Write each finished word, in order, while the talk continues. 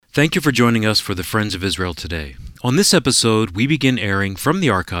Thank you for joining us for the Friends of Israel today. On this episode, we begin airing from the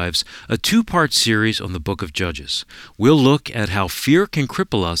archives a two-part series on the book of Judges. We'll look at how fear can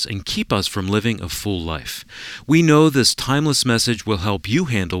cripple us and keep us from living a full life. We know this timeless message will help you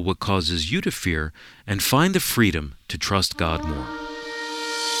handle what causes you to fear and find the freedom to trust God more.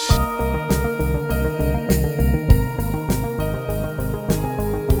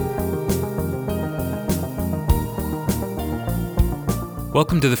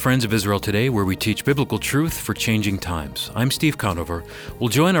 Welcome to the Friends of Israel today, where we teach biblical truth for changing times. I'm Steve Conover. We'll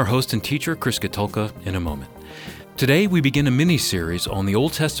join our host and teacher, Chris Katulka, in a moment. Today, we begin a mini-series on the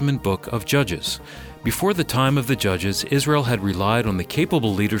Old Testament book of Judges. Before the time of the Judges, Israel had relied on the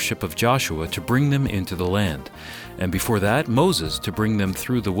capable leadership of Joshua to bring them into the land, and before that, Moses to bring them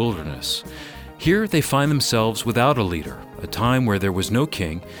through the wilderness. Here, they find themselves without a leader, a time where there was no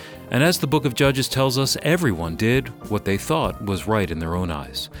king, and as the book of Judges tells us, everyone did what they thought was right in their own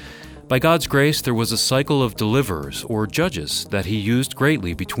eyes. By God's grace, there was a cycle of deliverers, or judges, that he used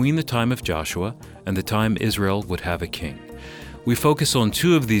greatly between the time of Joshua and the time Israel would have a king. We focus on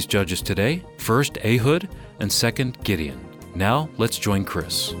two of these judges today, first Ehud and second Gideon. Now, let's join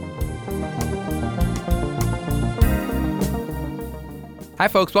Chris. Hi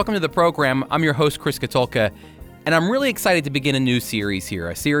folks, welcome to the program. I'm your host, Chris Katulka. And I'm really excited to begin a new series here,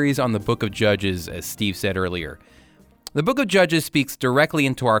 a series on the book of Judges, as Steve said earlier. The book of Judges speaks directly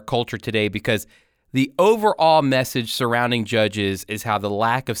into our culture today because the overall message surrounding Judges is how the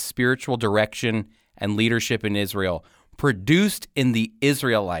lack of spiritual direction and leadership in Israel produced in the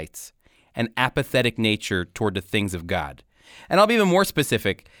Israelites an apathetic nature toward the things of God. And I'll be even more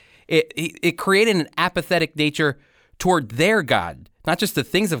specific. It created an apathetic nature toward their God. Not just the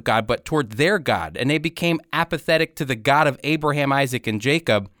things of God, but toward their God. And they became apathetic to the God of Abraham, Isaac, and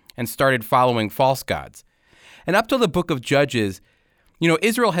Jacob and started following false gods. And up till the book of Judges,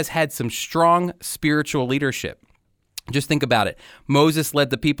 Israel has had some strong spiritual leadership. Just think about it. Moses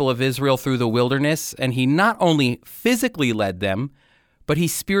led the people of Israel through the wilderness, and he not only physically led them, but he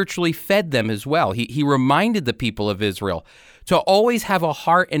spiritually fed them as well. He reminded the people of Israel to always have a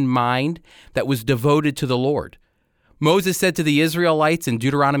heart and mind that was devoted to the Lord. Moses said to the Israelites in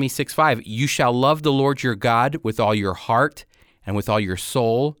Deuteronomy 6:5, "You shall love the Lord your God with all your heart and with all your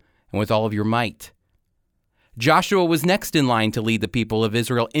soul and with all of your might." Joshua was next in line to lead the people of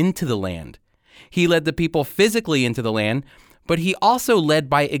Israel into the land. He led the people physically into the land, but he also led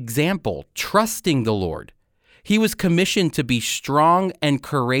by example, trusting the Lord. He was commissioned to be strong and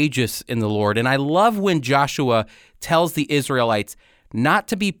courageous in the Lord. And I love when Joshua tells the Israelites not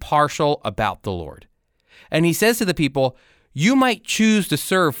to be partial about the Lord. And he says to the people, "You might choose to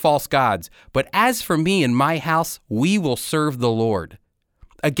serve false gods, but as for me and my house, we will serve the Lord."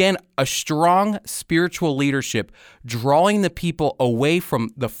 Again, a strong spiritual leadership drawing the people away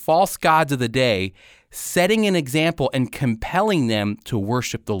from the false gods of the day, setting an example and compelling them to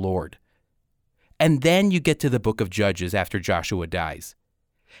worship the Lord. And then you get to the book of Judges after Joshua dies.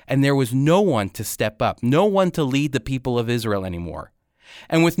 And there was no one to step up, no one to lead the people of Israel anymore.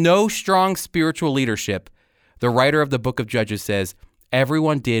 And with no strong spiritual leadership, the writer of the book of Judges says,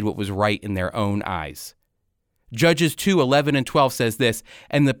 everyone did what was right in their own eyes. Judges 2:11 and 12 says this,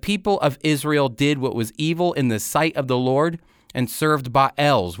 "And the people of Israel did what was evil in the sight of the Lord and served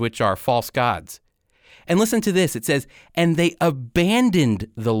Baals, which are false gods." And listen to this, it says, "And they abandoned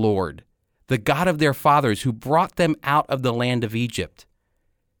the Lord, the God of their fathers, who brought them out of the land of Egypt."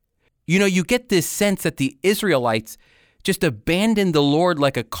 You get this sense that the Israelites just abandoned the Lord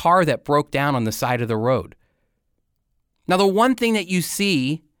like a car that broke down on the side of the road. Now, the one thing that you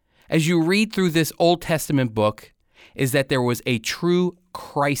see as you read through this Old Testament book is that there was a true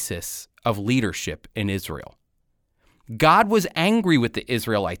crisis of leadership in Israel. God was angry with the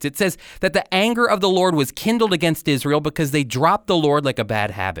Israelites. It says that the anger of the Lord was kindled against Israel because they dropped the Lord like a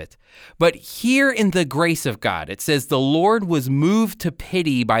bad habit. But here in the grace of God, it says the Lord was moved to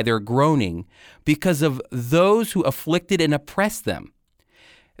pity by their groaning because of those who afflicted and oppressed them.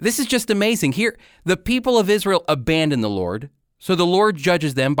 This is just amazing. Here, the people of Israel abandon the Lord, so the Lord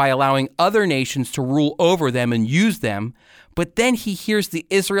judges them by allowing other nations to rule over them and use them. But then he hears the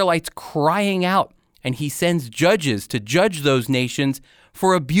Israelites crying out, and he sends judges to judge those nations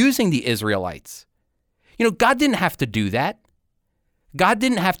for abusing the Israelites. God didn't have to do that. God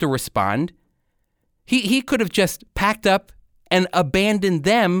didn't have to respond. He could have just packed up and abandoned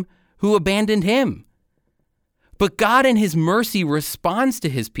them who abandoned him. But God in his mercy responds to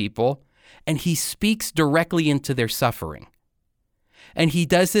his people, and he speaks directly into their suffering. And he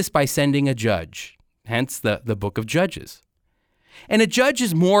does this by sending a judge, hence the book of Judges. And a judge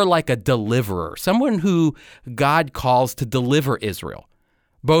is more like a deliverer, someone who God calls to deliver Israel.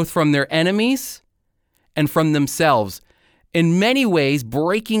 both from their enemies and from themselves, in many ways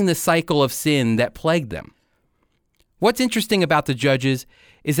breaking the cycle of sin that plagued them. What's interesting about the Judges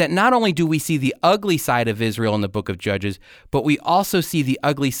is that not only do we see the ugly side of Israel in the book of Judges, but we also see the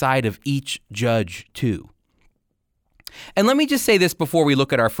ugly side of each judge too. And let me just say this before we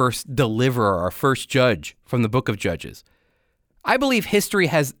look at our first deliverer, our first judge from the book of Judges. I believe history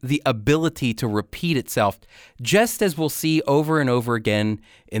has the ability to repeat itself, just as we'll see over and over again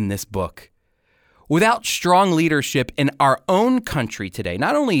in this book. Without strong leadership in our own country today,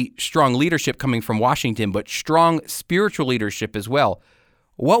 not only strong leadership coming from Washington, but strong spiritual leadership as well,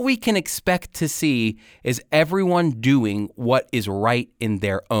 what we can expect to see is everyone doing what is right in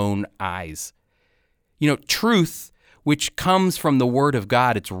their own eyes. Truth, which comes from the Word of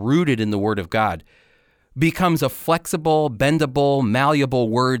God, it's rooted in the Word of God, becomes a flexible, bendable, malleable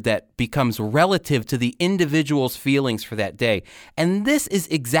word that becomes relative to the individual's feelings for that day. And this is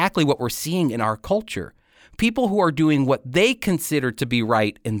exactly what we're seeing in our culture. People who are doing what they consider to be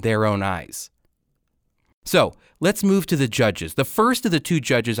right in their own eyes. So let's move to the judges. The first of the two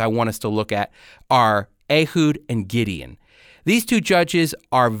judges I want us to look at are Ehud and Gideon. These two judges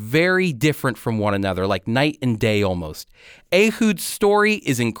are very different from one another, like night and day almost. Ehud's story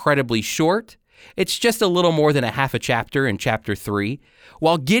is incredibly short. It's just a little more than a half a chapter in chapter 3,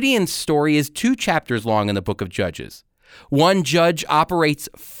 while Gideon's story is 2 chapters long in the book of Judges. One judge operates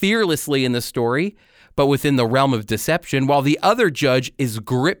fearlessly in the story, but within the realm of deception, while the other judge is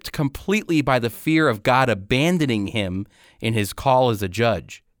gripped completely by the fear of God abandoning him in his call as a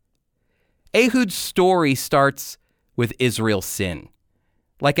judge. Ehud's story starts with Israel's sin.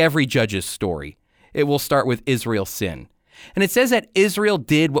 Like every judge's story, it will start with Israel's sin. And it says that Israel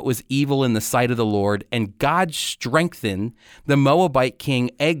did what was evil in the sight of the Lord, and God strengthened the Moabite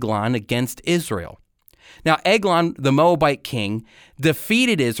king Eglon against Israel. Now, Eglon, the Moabite king,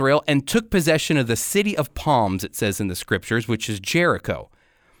 defeated Israel and took possession of the city of palms, it says in the scriptures, which is Jericho.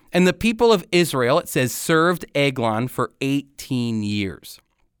 And the people of Israel, it says, served Eglon for 18 years.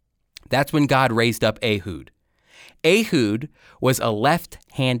 That's when God raised up Ehud. Ehud was a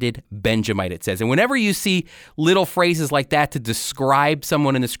left-handed Benjamite, it says. And whenever you see little phrases like that to describe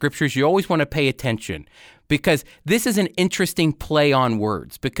someone in the scriptures, you always want to pay attention, because this is an interesting play on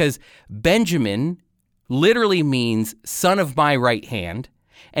words, because Benjamin literally means son of my right hand,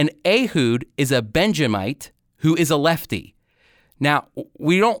 and Ehud is a Benjamite who is a lefty. Now,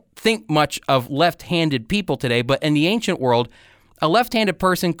 we don't think much of left-handed people today, but in the ancient world, a left-handed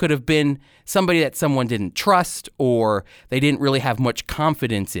person could have been somebody that someone didn't trust or they didn't really have much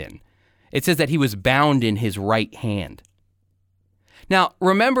confidence in. It says that he was bound in his right hand. Now,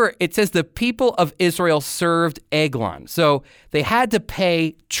 remember, it says the people of Israel served Eglon, so they had to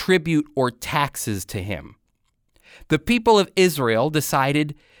pay tribute or taxes to him. The people of Israel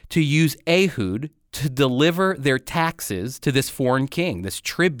decided to use Ehud to deliver their taxes to this foreign king, this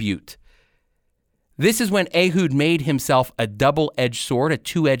tribute. This is when Ehud made himself a double-edged sword, a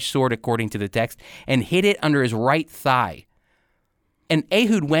two-edged sword according to the text, and hid it under his right thigh. And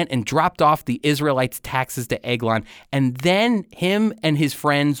Ehud went and dropped off the Israelites' taxes to Eglon, and then him and his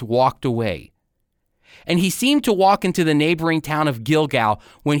friends walked away. And he seemed to walk into the neighboring town of Gilgal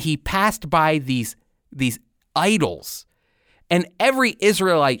when he passed by these idols. And every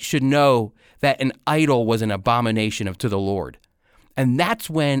Israelite should know that an idol was an abomination to the Lord. And that's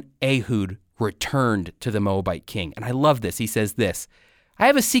when Ehud returned to the Moabite king. And I love this. He says this, "I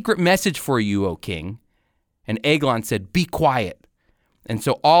have a secret message for you, O king." And Eglon said, "Be quiet." And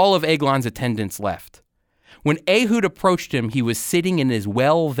so all of Eglon's attendants left. When Ehud approached him, he was sitting in his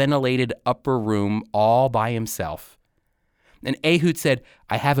well-ventilated upper room all by himself. And Ehud said,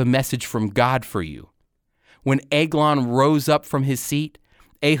 "I have a message from God for you." When Eglon rose up from his seat,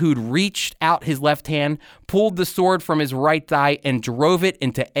 Ehud reached out his left hand, pulled the sword from his right thigh, and drove it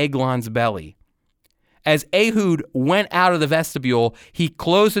into Eglon's belly. As Ehud went out of the vestibule, he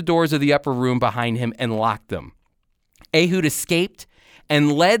closed the doors of the upper room behind him and locked them. Ehud escaped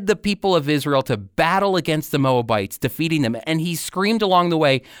and led the people of Israel to battle against the Moabites, defeating them. And he screamed along the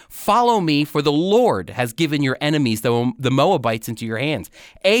way, "Follow me, for the Lord has given your enemies, the Moabites, into your hands."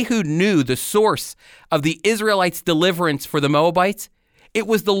 Ehud knew the source of the Israelites' deliverance for the Moabites. It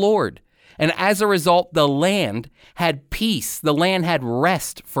was the Lord. And as a result, the land had peace. The land had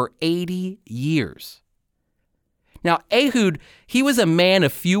rest for 80 years. Now, Ehud, he was a man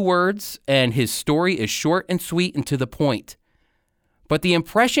of few words, and his story is short and sweet and to the point. But the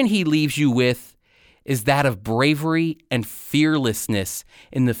impression he leaves you with is that of bravery and fearlessness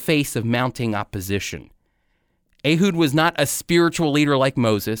in the face of mounting opposition. Ehud was not a spiritual leader like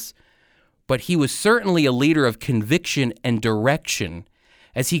Moses, but he was certainly a leader of conviction and direction,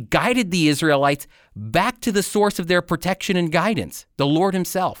 as he guided the Israelites back to the source of their protection and guidance, the Lord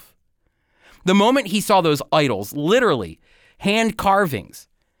himself. The moment he saw those idols, literally hand carvings,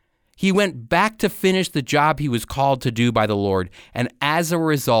 he went back to finish the job he was called to do by the Lord, and as a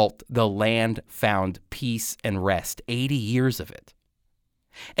result, the land found peace and rest, 80 years of it.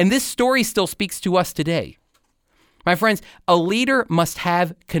 And this story still speaks to us today. My friends, a leader must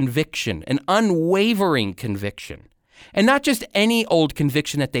have conviction, an unwavering conviction. And not just any old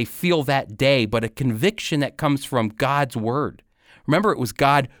conviction that they feel that day, but a conviction that comes from God's word. Remember, it was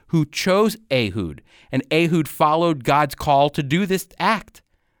God who chose Ehud, and Ehud followed God's call to do this act.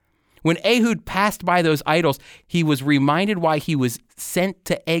 When Ehud passed by those idols, he was reminded why he was sent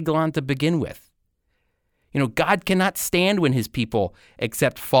to Eglon to begin with. God cannot stand when his people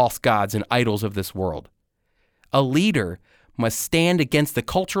accept false gods and idols of this world. A leader must stand against the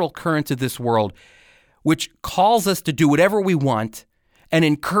cultural currents of this world, which calls us to do whatever we want and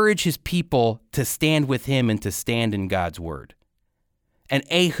encourage his people to stand with him and to stand in God's word. And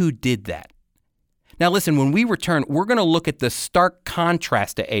Ehud did that. Now listen, when we return, we're going to look at the stark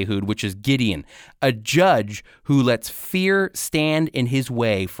contrast to Ehud, which is Gideon, a judge who lets fear stand in his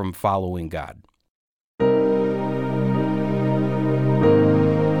way from following God.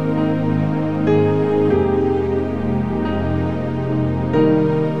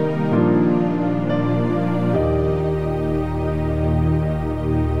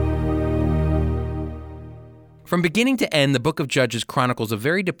 From beginning to end, the book of Judges chronicles a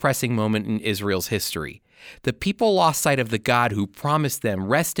very depressing moment in Israel's history. The people lost sight of the God who promised them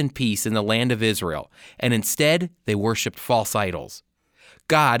rest and peace in the land of Israel, and instead they worshipped false idols.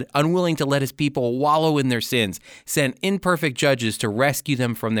 God, unwilling to let his people wallow in their sins, sent imperfect judges to rescue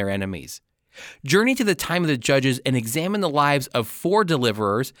them from their enemies. Journey to the time of the Judges and examine the lives of 4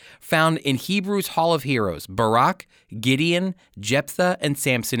 deliverers found in Hebrews' Hall of Heroes, Barak, Gideon, Jephthah, and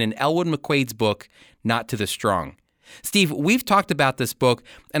Samson in Elwood McQuaid's book, Not to the Strong. Steve, we've talked about this book,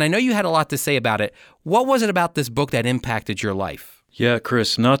 and I know you had a lot to say about it. What was it about this book that impacted your life? Yeah,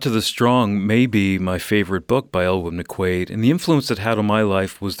 Chris, Not to the Strong may be my favorite book by Elwood McQuaid, and the influence it had on my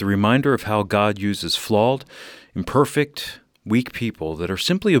life was the reminder of how God uses flawed, imperfect, weak people that are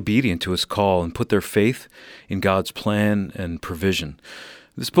simply obedient to his call and put their faith in God's plan and provision.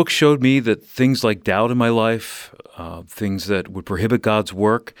 This book showed me that things like doubt in my life, things that would prohibit God's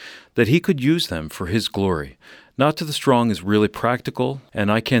work, that he could use them for his glory. Not to the Strong is really practical,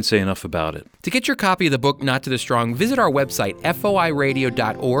 and I can't say enough about it. To get your copy of the book, Not to the Strong, visit our website,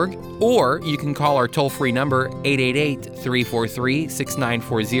 foiradio.org, or you can call our toll-free number,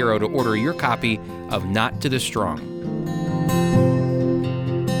 888-343-6940, to order your copy of Not to the Strong.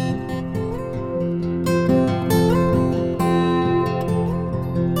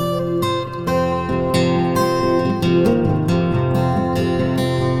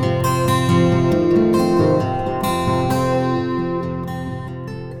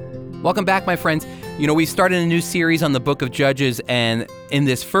 Welcome back, my friends. We started a new series on the book of Judges, and in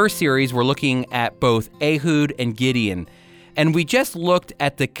this first series, we're looking at both Ehud and Gideon. And we just looked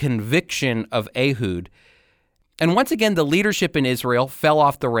at the conviction of Ehud. And once again, the leadership in Israel fell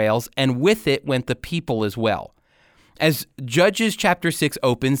off the rails, and with it went the people as well. As Judges chapter 6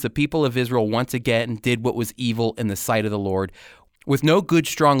 opens, the people of Israel once again did what was evil in the sight of the Lord. With no good,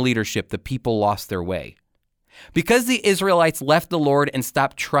 strong leadership, the people lost their way. Because the Israelites left the Lord and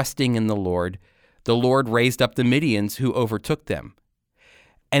stopped trusting in the Lord raised up the Midians who overtook them.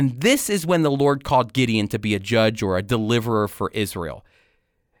 And this is when the Lord called Gideon to be a judge or a deliverer for Israel.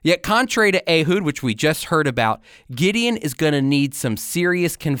 Yet contrary to Ehud, which we just heard about, Gideon is going to need some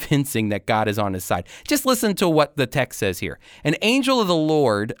serious convincing that God is on his side. Just listen to what the text says here. An angel of the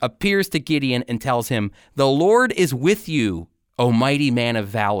Lord appears to Gideon and tells him, "The Lord is with you, O mighty man of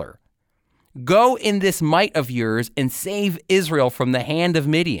valor. Go in this might of yours and save Israel from the hand of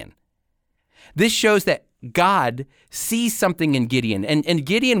Midian." This shows that God sees something in Gideon, and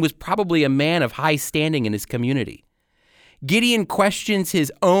Gideon was probably a man of high standing in his community. Gideon questions his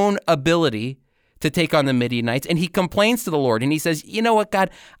own ability to take on the Midianites, and he complains to the Lord, and he says, "You know what, God,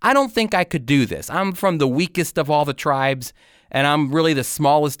 I don't think I could do this. I'm from the weakest of all the tribes, and I'm really the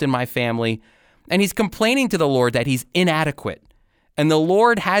smallest in my family." And he's complaining to the Lord that he's inadequate. And the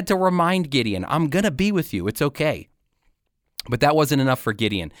Lord had to remind Gideon, "I'm going to be with you. It's okay." But that wasn't enough for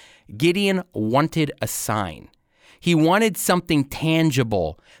Gideon. Gideon wanted a sign. He wanted something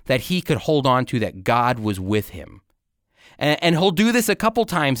tangible that he could hold on to, that God was with him. And he'll do this a couple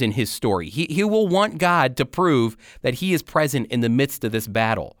times in his story. He will want God to prove that he is present in the midst of this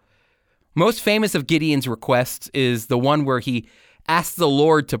battle. Most famous of Gideon's requests is the one where he asks the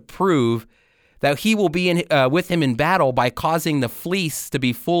Lord to prove that he will be with him in battle by causing the fleece to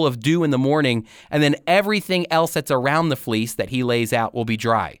be full of dew in the morning, and then everything else that's around the fleece that he lays out will be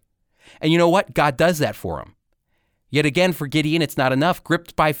dry. And you know what? God does that for him. Yet again, for Gideon, it's not enough.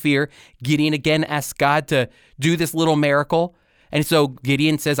 Gripped by fear, Gideon again asks God to do this little miracle. And so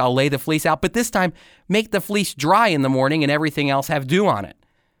Gideon says, I'll lay the fleece out, but this time make the fleece dry in the morning and everything else have dew on it.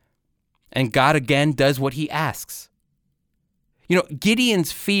 And God again does what he asks. You know,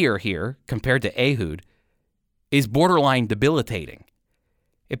 Gideon's fear here, compared to Ehud, is borderline debilitating.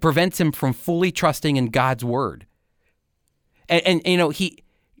 It prevents him from fully trusting in God's word. And you know,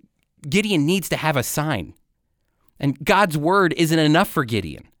 Gideon needs to have a sign. And God's word isn't enough for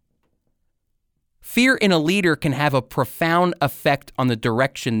Gideon. Fear in a leader can have a profound effect on the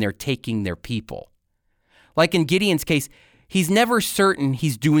direction they're taking their people. Like in Gideon's case, he's never certain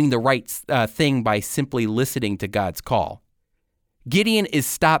he's doing the right thing by simply listening to God's call. Gideon is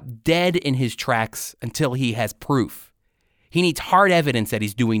stopped dead in his tracks until he has proof. He needs hard evidence that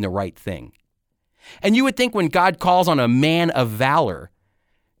he's doing the right thing. And you would think when God calls on a man of valor,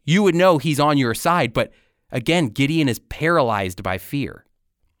 you would know he's on your side, but again, Gideon is paralyzed by fear.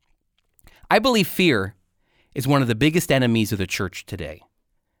 I believe fear is one of the biggest enemies of the church today.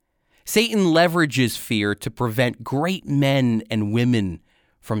 Satan leverages fear to prevent great men and women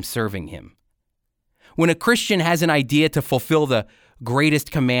from serving him. When a Christian has an idea to fulfill the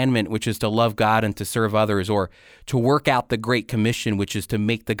greatest commandment, which is to love God and to serve others, or to work out the Great Commission, which is to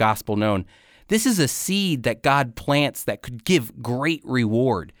make the gospel known, this is a seed that God plants that could give great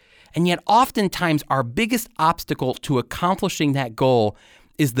reward. And yet oftentimes our biggest obstacle to accomplishing that goal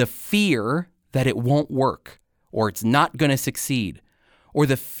is the fear that it won't work, or it's not going to succeed, or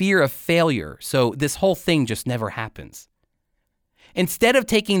the fear of failure. So this whole thing just never happens. Instead of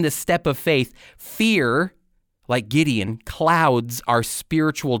taking the step of faith, fear, like Gideon, clouds our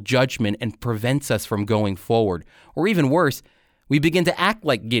spiritual judgment and prevents us from going forward. Or even worse, we begin to act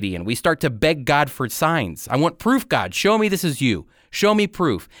like Gideon. We start to beg God for signs. I want proof, God. Show me this is you. Show me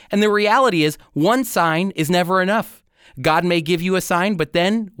proof. And the reality is, one sign is never enough. God may give you a sign, but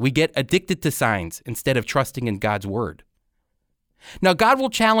then we get addicted to signs instead of trusting in God's word. Now, God will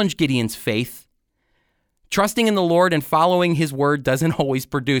challenge Gideon's faith. Trusting in the Lord and following his word doesn't always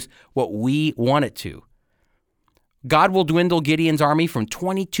produce what we want it to. God will dwindle Gideon's army from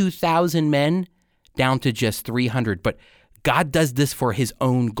 22,000 men down to just 300, but God does this for his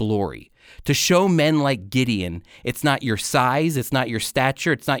own glory. To show men like Gideon, it's not your size, it's not your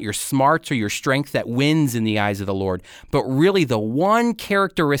stature, it's not your smarts or your strength that wins in the eyes of the Lord, but really the one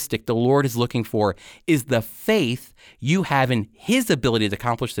characteristic the Lord is looking for is the faith you have in his ability to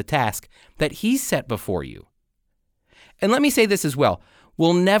accomplish the task that he's set before you. And let me say this as well.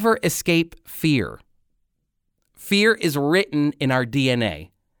 We'll never escape fear. Fear is written in our DNA,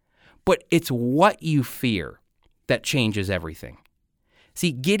 but it's what you fear that changes everything.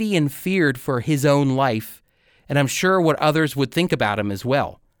 See, Gideon feared for his own life, and I'm sure what others would think about him as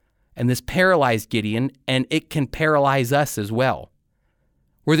well. And this paralyzed Gideon, and it can paralyze us as well.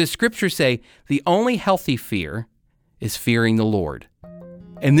 Where the scriptures say the only healthy fear is fearing the Lord.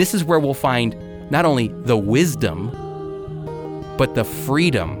 And this is where we'll find not only the wisdom, but the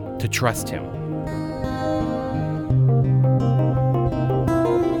freedom to trust him.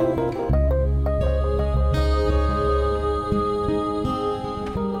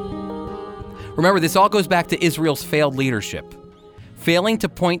 Remember, this all goes back to Israel's failed leadership, failing to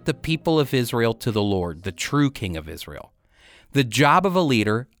point the people of Israel to the Lord, the true King of Israel. The job of a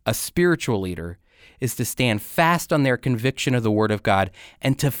leader, a spiritual leader, is to stand fast on their conviction of the Word of God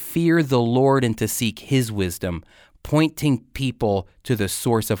and to fear the Lord and to seek his wisdom, pointing people to the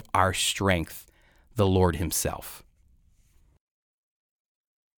source of our strength, the Lord himself.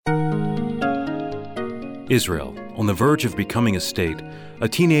 Israel, on the verge of becoming a state, a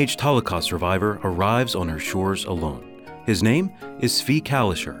teenage Holocaust survivor arrives on her shores alone. His name is Zvi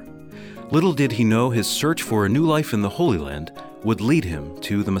Kalisher. Little did he know his search for a new life in the Holy Land would lead him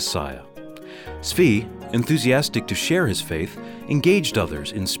to the Messiah. Zvi, enthusiastic to share his faith, engaged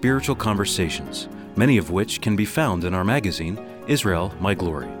others in spiritual conversations, many of which can be found in our magazine, Israel, My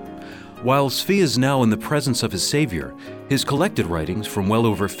Glory. While Zvi is now in the presence of his Savior, his collected writings from well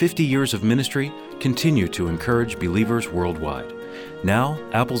over 50 years of ministry continue to encourage believers worldwide. Now,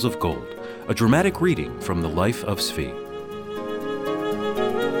 Apples of Gold, a dramatic reading from the life of Zvi.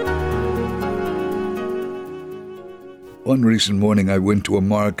 One recent morning I went to a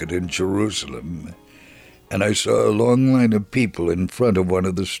market in Jerusalem, and I saw a long line of people in front of one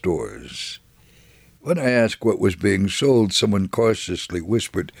of the stores. When I asked what was being sold, someone cautiously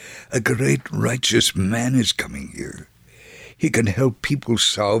whispered, "A great righteous man is coming here. He can help people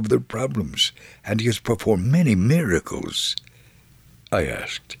solve their problems, and he has performed many miracles. I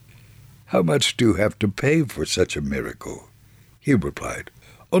asked, "How much do you have to pay for such a miracle?" He replied,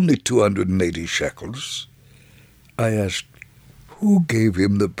 "Only 280 shekels." I asked, "Who gave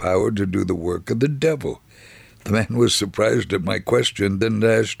him the power to do the work of the devil?" The man was surprised at my question, then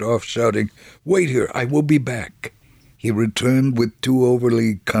dashed off shouting, "Wait here, I will be back." He returned with 2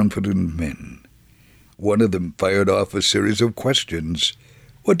 overly confident men. One of them fired off a series of questions.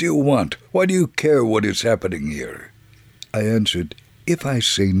 "What do you want? Why do you care what is happening here?" I answered, "If I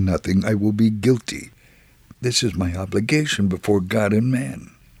say nothing, I will be guilty. This is my obligation before God and man."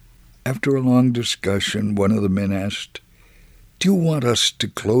 After a long discussion, one of the men asked, "Do you want us to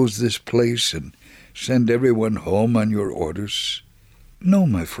close this place and send everyone home on your orders?" "No,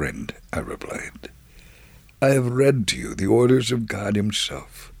 my friend," I replied. "I have read to you the orders of God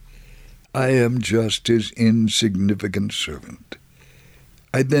himself. I am just his insignificant servant."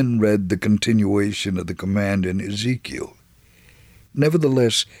 I then read the continuation of the command in Ezekiel.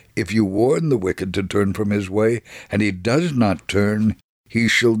 "Nevertheless, if you warn the wicked to turn from his way, and he does not turn, he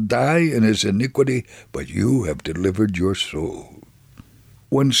shall die in his iniquity, but you have delivered your soul."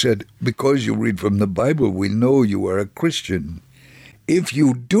 One said, "Because you read from the Bible, we know you are a Christian. If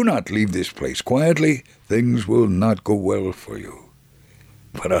you do not leave this place quietly, things will not go well for you."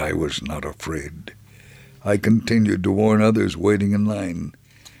 But I was not afraid. I continued to warn others waiting in line.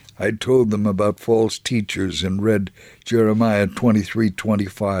 I told them about false teachers and read Jeremiah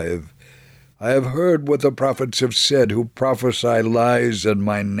 23:25. "I have heard what the prophets have said who prophesy lies in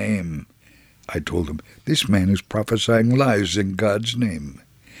my name." I told them, "This man is prophesying lies in God's name.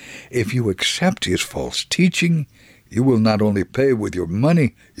 If you accept his false teaching, you will not only pay with your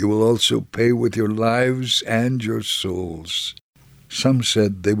money, you will also pay with your lives and your souls." Some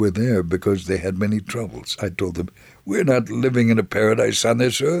said they were there because they had many troubles. I told them, "We're not living in a paradise on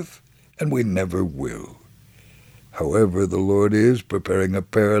this earth, and we never will. However, the Lord is preparing a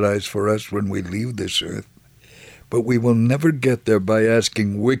paradise for us when we leave this earth. But we will never get there by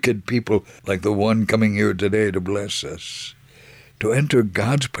asking wicked people like the one coming here today to bless us. To enter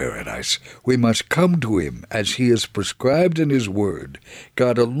God's paradise, we must come to him as he is prescribed in his word.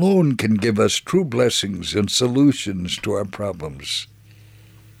 God alone can give us true blessings and solutions to our problems."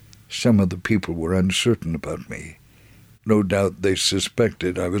 Some of the people were uncertain about me. No doubt they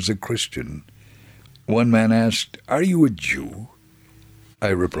suspected I was a Christian. One man asked, "Are you a Jew?" I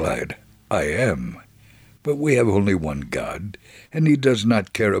replied, "I am. But we have only one God, and he does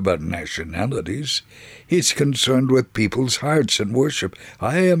not care about nationalities. He's concerned with people's hearts and worship.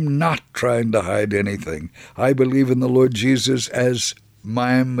 I am not trying to hide anything. I believe in the Lord Jesus as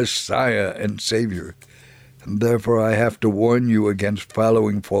my Messiah and Savior. And therefore I have to warn you against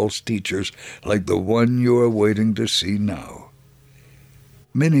following false teachers like the one you are waiting to see now."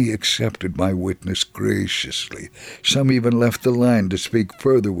 Many accepted my witness graciously. Some even left the line to speak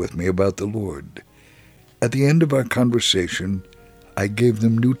further with me about the Lord. At the end of our conversation, I gave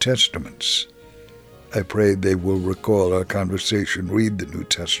them New Testaments. I prayed they will recall our conversation, read the New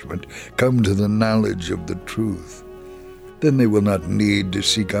Testament, come to the knowledge of the truth. Then they will not need to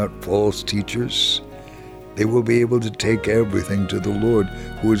seek out false teachers. They will be able to take everything to the Lord,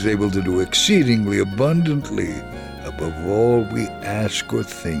 who is able to do exceedingly abundantly above all we ask or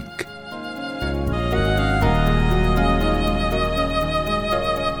think.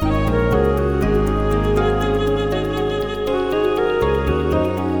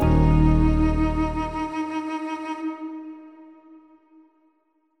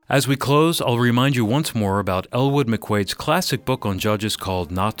 As we close, I'll remind you once more about Elwood McQuaid's classic book on Judges called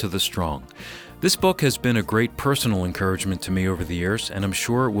Not to the Strong. This book has been a great personal encouragement to me over the years, and I'm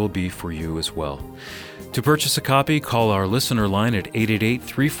sure it will be for you as well. To purchase a copy, call our listener line at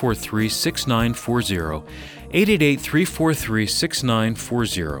 888-343-6940,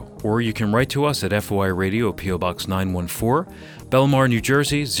 888-343-6940, or you can write to us at FOI Radio, P.O. Box 914, Belmar, New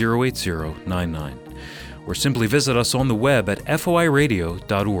Jersey, 08099. Or simply visit us on the web at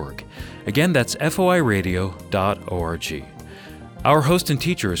foiradio.org. Again, that's foiradio.org. Our host and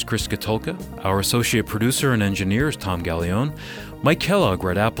teacher is Chris Katulka. Our associate producer and engineer is Tom Gallione. Mike Kellogg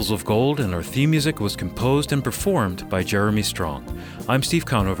read Apples of Gold, and our theme music was composed and performed by Jeremy Strong. I'm Steve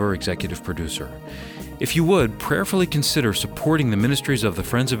Conover, executive producer. If you would, prayerfully consider supporting the ministries of the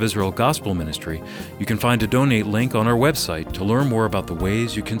Friends of Israel Gospel Ministry. You can find a donate link on our website to learn more about the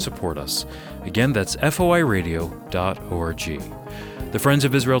ways you can support us. Again, that's foiradio.org. The Friends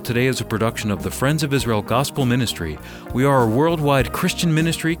of Israel Today is a production of the Friends of Israel Gospel Ministry. We are a worldwide Christian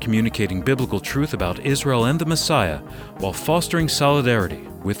ministry communicating biblical truth about Israel and the Messiah while fostering solidarity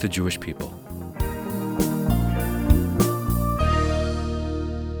with the Jewish people.